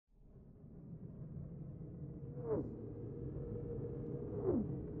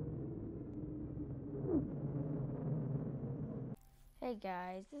Hey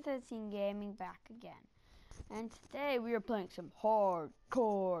guys, this is Scene Gaming back again, and today we are playing some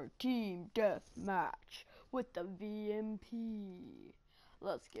hardcore team deathmatch with the VMP.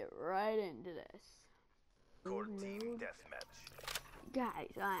 Let's get right into this. Hardcore team deathmatch.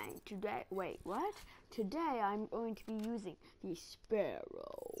 Guys, Today I'm going to be using the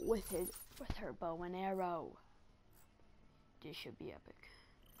Sparrow with her bow and arrow. This should be epic.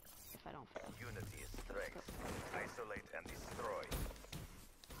 If I don't fail. Unity is strength. Isolate and destroy.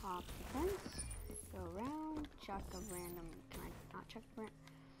 Hop the fence, go around, chuck a random, can I not chuck a random?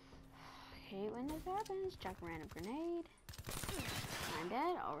 I hate when this happens, chuck a random grenade. I'm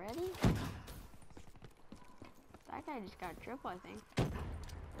dead already. That guy just got a triple, I think.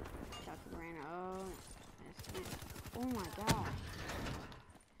 Chuck a random, oh my gosh.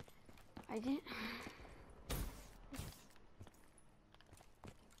 I didn't.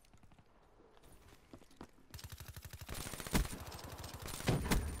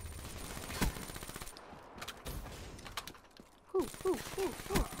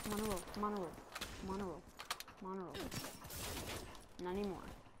 Monorail. Not anymore.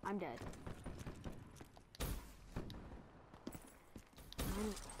 I'm dead.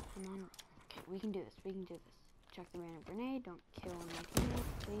 Monorail. Okay, we can do this. Chuck the random grenade. Don't kill my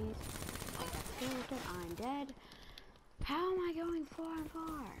teammates, please. I got killed. I'm dead. How am I going 4 and 4? I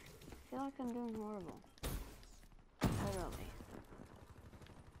feel like I'm doing horrible. Literally.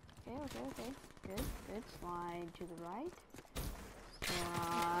 Okay. Good. Slide to the right.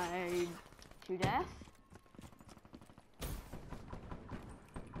 Slide to death.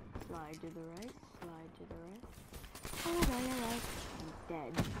 Slide to the right. Alright. I'm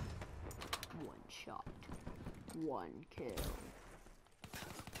dead. 1 shot. 1 kill.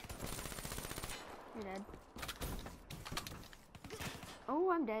 You're dead.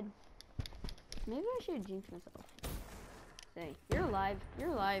 Oh, I'm dead. Maybe I should jinx myself. Say, you're alive.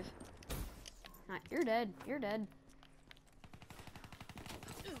 You're dead.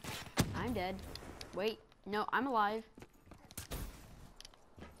 I'm dead. Wait, no, I'm alive.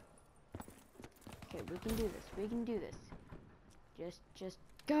 Okay, we can do this. Just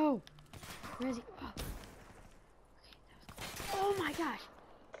go. Where is he? Oh, okay, oh my gosh.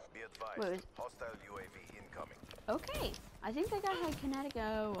 Be advised, hostile UAV incoming. Okay, I think they got like kinetic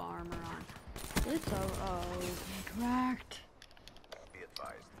armor on. It's cracked. Be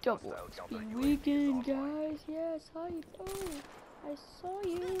advised. Double speed weekend, guys. Yes, I saw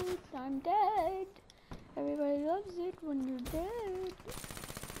you. I'm dead. Everybody loves it when you're dead.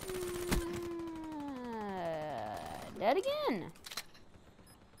 Dead again.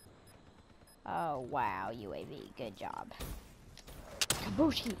 Oh, wow, UAV. Good job.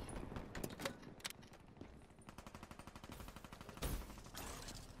 Kabushi.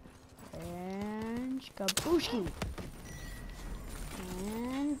 And kabushi.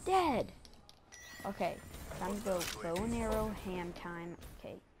 And dead. Okay, time to go bow and arrow ham time.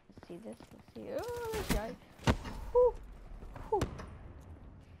 Okay, let's see this. Oh, this guy. Whew.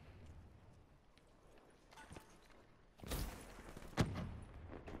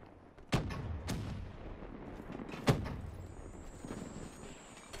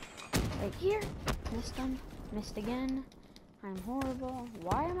 Right here. Missed him. Missed again. I'm horrible.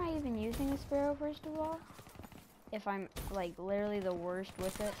 Why am I even using a Sparrow, first of all? If I'm, like, literally the worst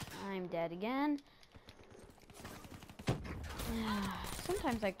with it, I'm dead again.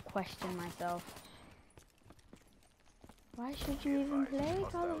 Sometimes I question myself. Why should you even play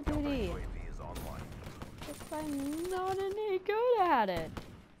Call of Duty if I'm not any good at it?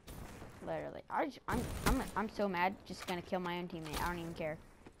 Literally, I'm so mad. Just gonna kill my own teammate. I don't even care.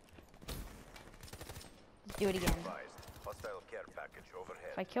 Let's do it again.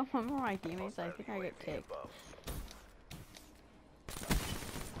 If I kill one more of my teammates, I think I get kicked.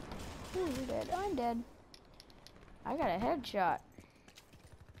 Ooh, you're dead. I'm dead. I got a headshot.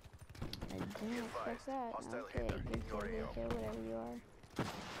 I didn't expect that. Okay, good kill, whatever you are.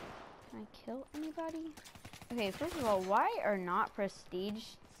 Can I kill anybody? Okay, first of all, why are not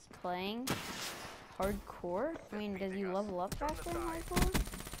Prestige playing hardcore? I mean, does he level up faster in hardcore?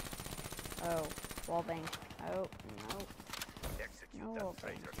 Oh, wallbang. Oh, no. No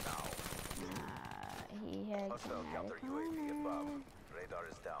wallbang. He had kinetic armor. Radar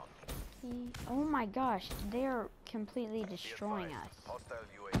is down. Oh my gosh, they're completely destroying us. Hostile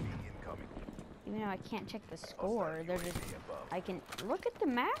UAV incoming. Even though I can't check the score, they're just, I can, look at the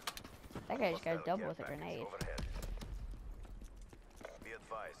map. That guy just got a double with a grenade. Be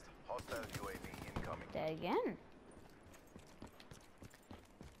advised, hostile UAV incoming. Dead again.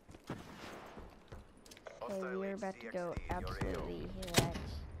 Okay, we're about to go absolutely hit.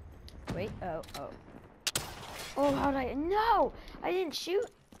 Wait, oh. Oh, how'd I? No! I didn't shoot!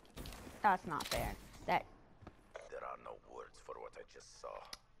 That's not fair. That. There are no words for what I just saw.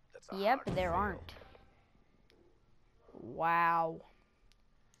 That's a Yep, hard there fail. aren't. Wow.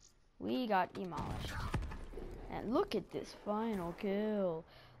 We got demolished. And look at this final kill.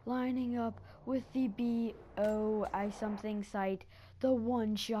 Lining up with the BOI something site. The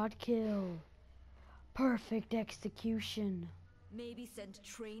one-shot kill. Perfect execution. Maybe send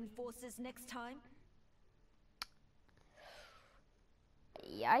train forces next time?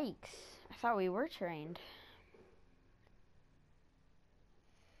 Yikes. I thought we were trained.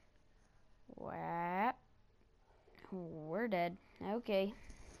 What? We're dead. Okay.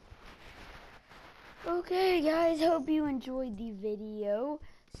 Okay, guys. Hope you enjoyed the video.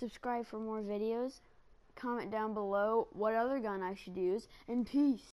 Subscribe for more videos. Comment down below what other gun I should use. And peace.